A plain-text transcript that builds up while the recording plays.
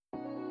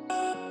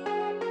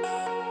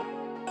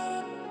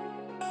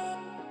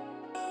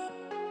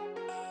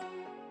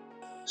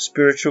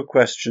Spiritual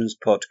Questions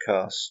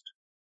Podcast,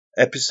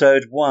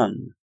 Episode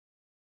 1,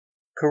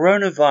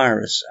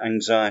 Coronavirus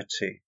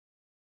Anxiety,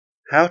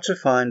 How to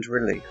Find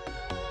Relief.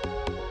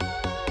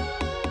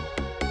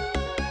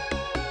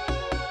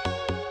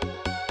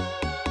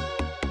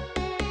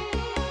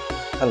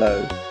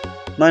 Hello,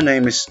 my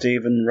name is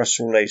Stephen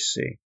Russell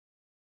Lacey.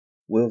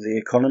 Will the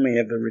economy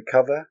ever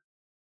recover?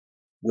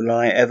 Will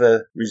I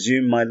ever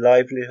resume my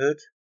livelihood?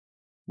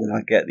 Will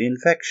I get the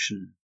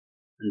infection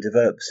and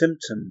develop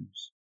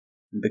symptoms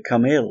and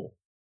become ill?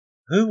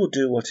 Who will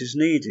do what is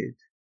needed?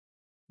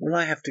 Will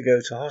I have to go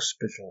to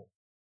hospital?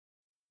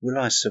 Will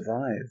I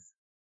survive?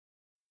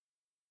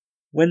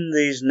 When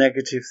these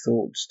negative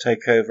thoughts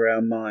take over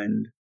our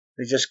mind,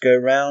 they just go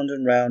round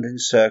and round in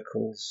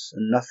circles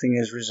and nothing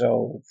is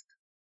resolved.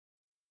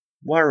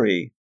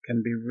 Worry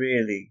can be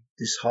really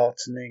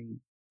disheartening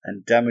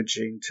and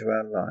damaging to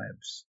our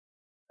lives.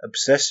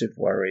 Obsessive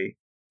worry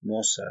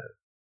more so.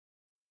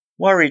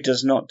 Worry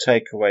does not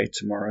take away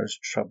tomorrow's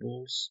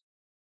troubles.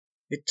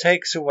 It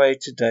takes away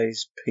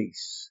today's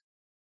peace.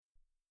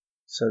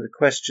 So the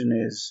question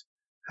is,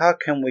 how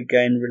can we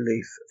gain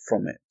relief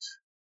from it?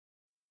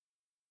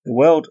 The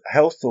World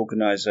Health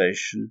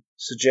Organization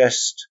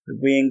suggests that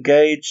we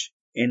engage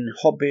in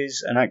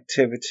hobbies and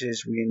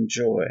activities we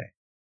enjoy,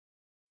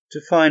 to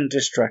find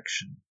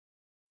distraction,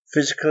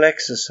 physical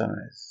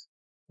exercise,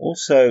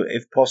 also,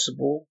 if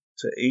possible,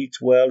 to eat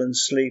well and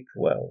sleep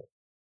well.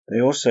 They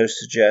also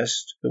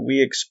suggest that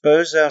we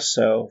expose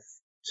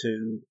ourselves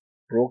to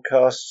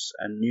broadcasts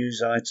and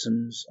news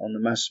items on the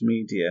mass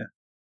media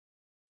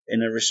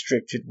in a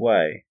restricted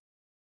way,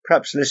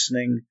 perhaps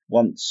listening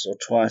once or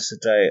twice a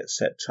day at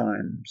set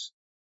times,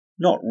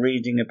 not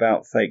reading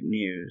about fake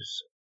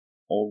news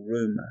or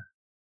rumour.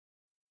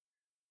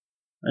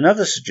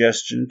 Another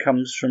suggestion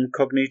comes from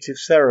cognitive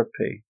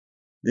therapy.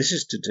 This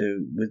is to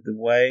do with the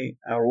way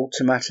our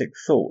automatic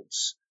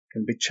thoughts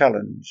can be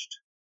challenged.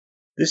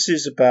 This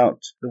is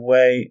about the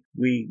way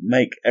we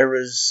make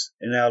errors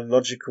in our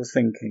logical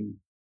thinking,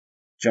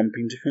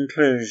 jumping to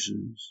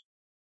conclusions,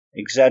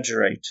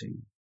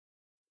 exaggerating,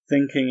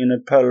 thinking in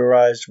a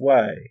polarized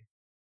way,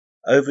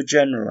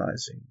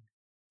 overgeneralizing.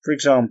 For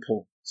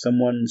example,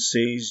 someone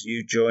sees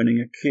you joining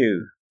a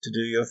queue to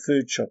do your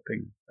food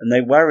shopping, and they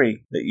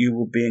worry that you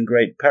will be in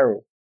great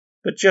peril.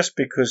 But just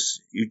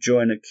because you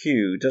join a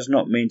queue does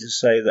not mean to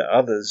say that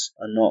others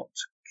are not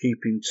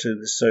keeping to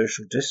the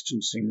social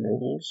distancing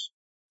rules.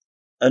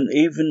 And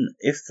even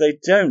if they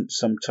don't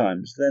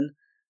sometimes, then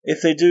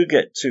if they do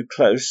get too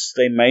close,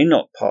 they may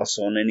not pass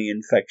on any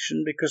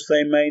infection because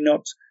they may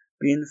not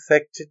be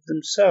infected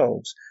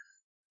themselves.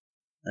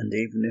 And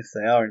even if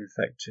they are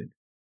infected,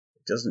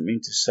 it doesn't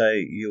mean to say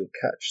you'll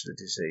catch the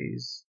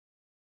disease.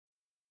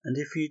 And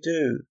if you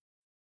do,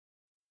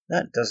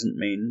 that doesn't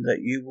mean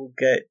that you will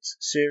get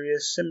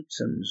serious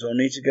symptoms or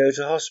need to go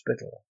to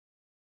hospital.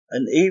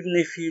 And even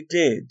if you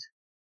did,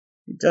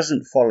 it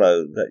doesn't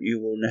follow that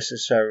you will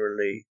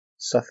necessarily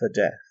suffer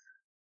death.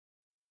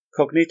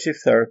 Cognitive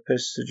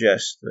therapists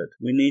suggest that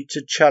we need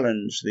to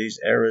challenge these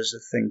errors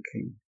of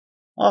thinking.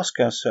 Ask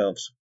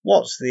ourselves,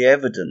 what's the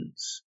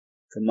evidence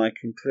for my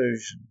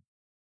conclusion?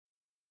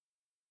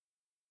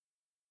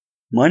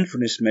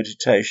 Mindfulness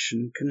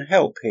meditation can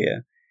help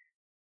here,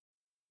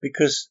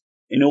 because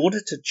in order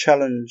to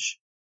challenge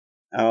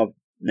our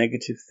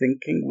negative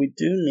thinking, we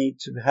do need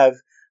to have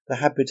the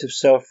habit of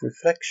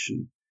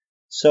self-reflection,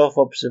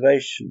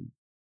 self-observation.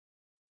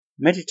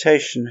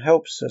 Meditation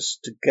helps us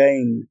to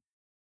gain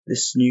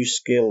this new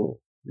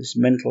skill, this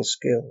mental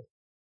skill.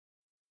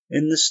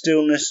 In the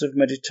stillness of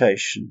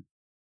meditation,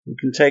 we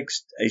can take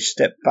a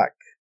step back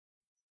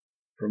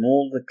from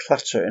all the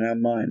clutter in our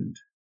mind.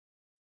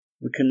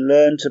 We can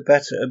learn to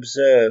better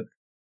observe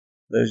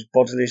those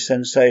bodily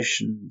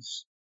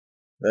sensations,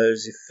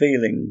 those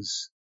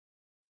feelings,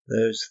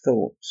 those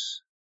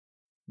thoughts,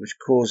 which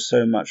cause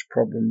so much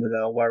problem with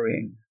our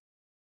worrying.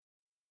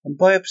 And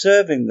by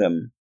observing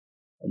them,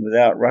 and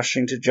without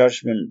rushing to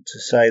judgment to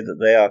say that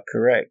they are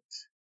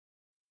correct,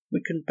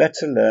 we can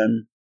better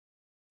learn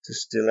to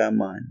still our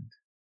mind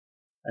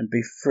and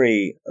be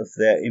free of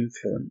their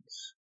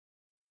influence.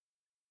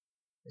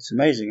 It's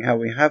amazing how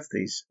we have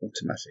these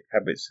automatic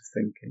habits of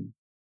thinking,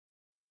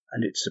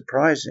 and it's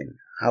surprising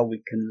how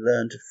we can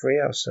learn to free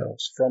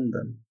ourselves from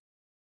them.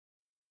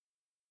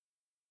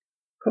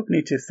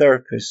 Cognitive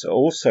therapists are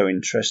also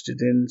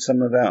interested in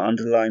some of our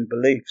underlying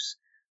beliefs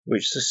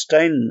which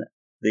sustain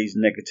these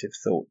negative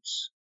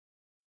thoughts.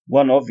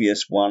 One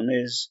obvious one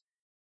is,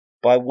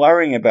 by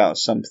worrying about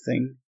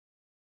something,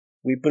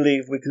 we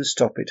believe we can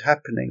stop it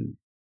happening.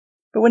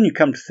 But when you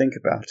come to think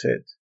about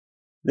it,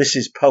 this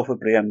is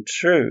palpably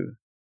untrue.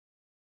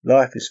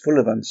 Life is full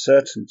of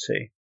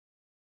uncertainty.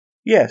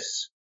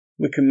 Yes,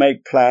 we can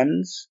make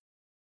plans,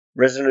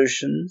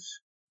 resolutions,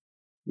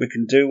 we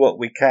can do what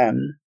we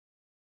can.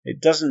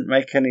 It doesn't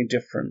make any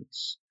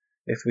difference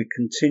if we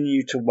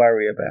continue to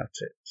worry about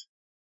it.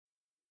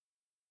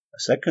 A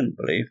second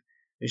belief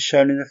is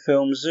shown in the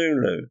film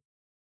Zulu.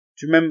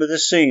 Do you remember the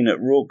scene at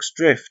Rorke's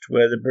Drift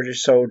where the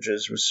British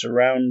soldiers were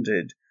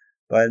surrounded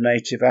by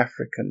native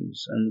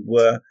Africans and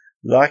were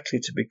likely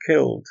to be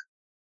killed.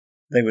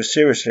 They were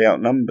seriously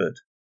outnumbered,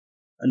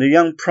 and a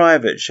young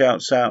private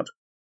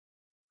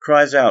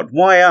cries out,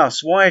 "Why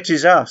us? Why it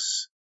is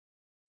us?"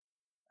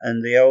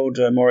 And the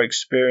older, more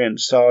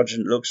experienced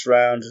sergeant looks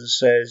round and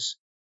says,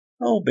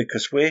 "Oh,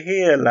 because we're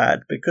here,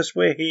 lad, because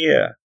we're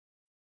here."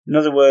 In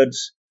other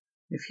words,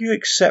 if you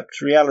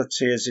accept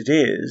reality as it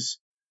is,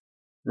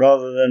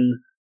 rather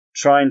than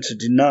trying to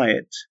deny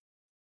it,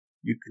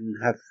 you can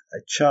have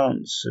a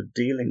chance of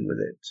dealing with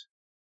it.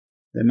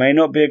 There may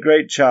not be a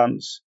great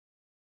chance,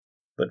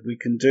 but we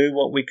can do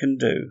what we can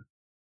do.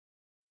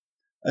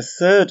 A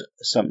third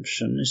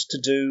assumption is to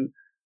do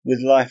with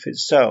life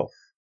itself,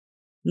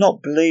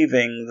 not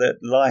believing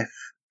that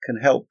life can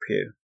help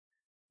you.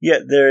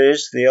 Yet there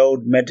is the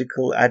old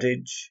medical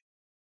adage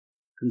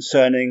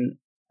concerning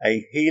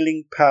a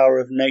healing power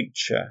of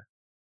nature.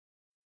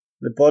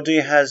 The body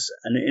has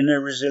an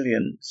inner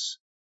resilience.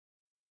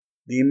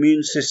 The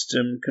immune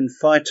system can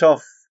fight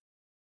off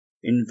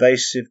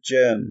invasive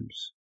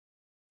germs.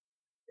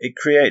 It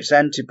creates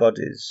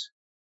antibodies,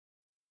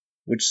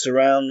 which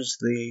surrounds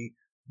the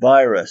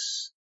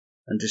virus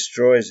and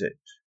destroys it.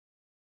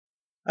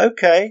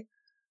 Okay,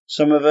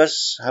 some of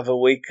us have a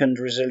weakened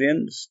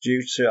resilience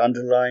due to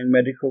underlying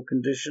medical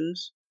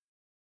conditions,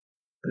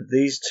 but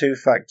these two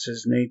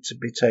factors need to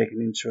be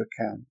taken into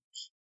account.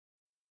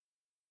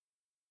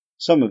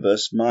 Some of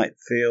us might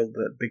feel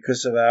that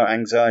because of our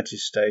anxiety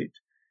state,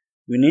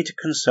 we need to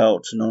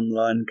consult an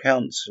online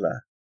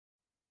counsellor.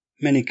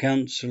 Many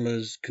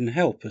counsellors can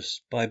help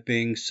us by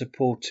being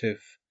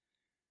supportive.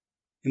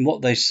 In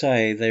what they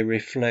say, they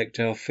reflect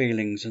our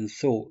feelings and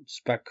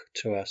thoughts back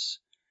to us,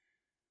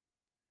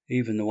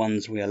 even the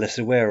ones we are less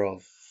aware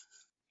of.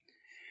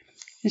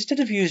 Instead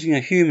of using a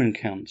human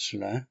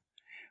counsellor,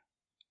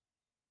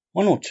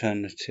 one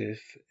alternative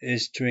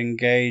is to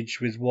engage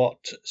with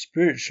what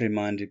spiritually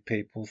minded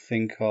people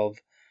think of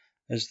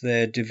as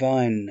their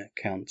divine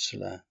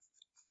counsellor,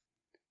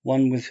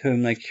 one with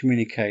whom they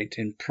communicate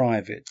in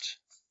private,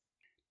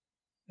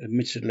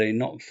 admittedly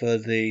not for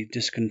the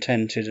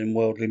discontented and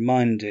worldly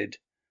minded,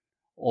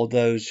 or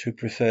those who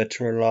prefer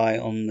to rely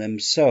on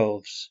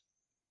themselves.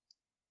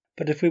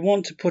 But if we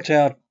want to put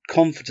our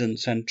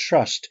confidence and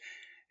trust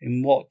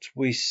in what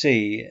we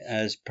see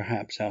as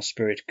perhaps our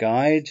spirit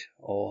guide,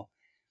 or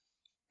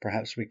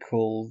perhaps we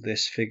call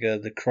this figure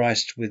the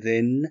Christ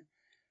within,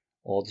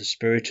 or the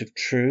Spirit of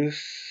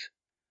Truth,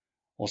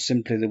 or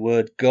simply the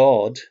word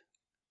God,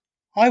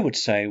 I would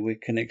say we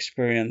can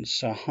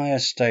experience a higher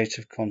state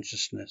of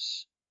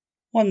consciousness,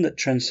 one that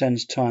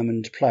transcends time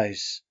and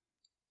place,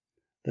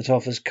 that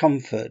offers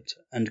comfort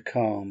and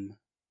calm.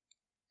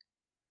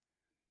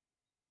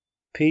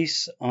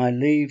 Peace I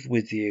leave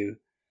with you,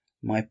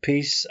 my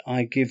peace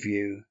I give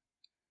you.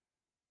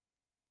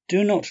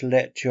 Do not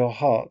let your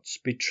hearts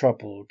be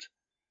troubled,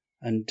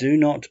 and do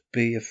not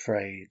be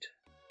afraid.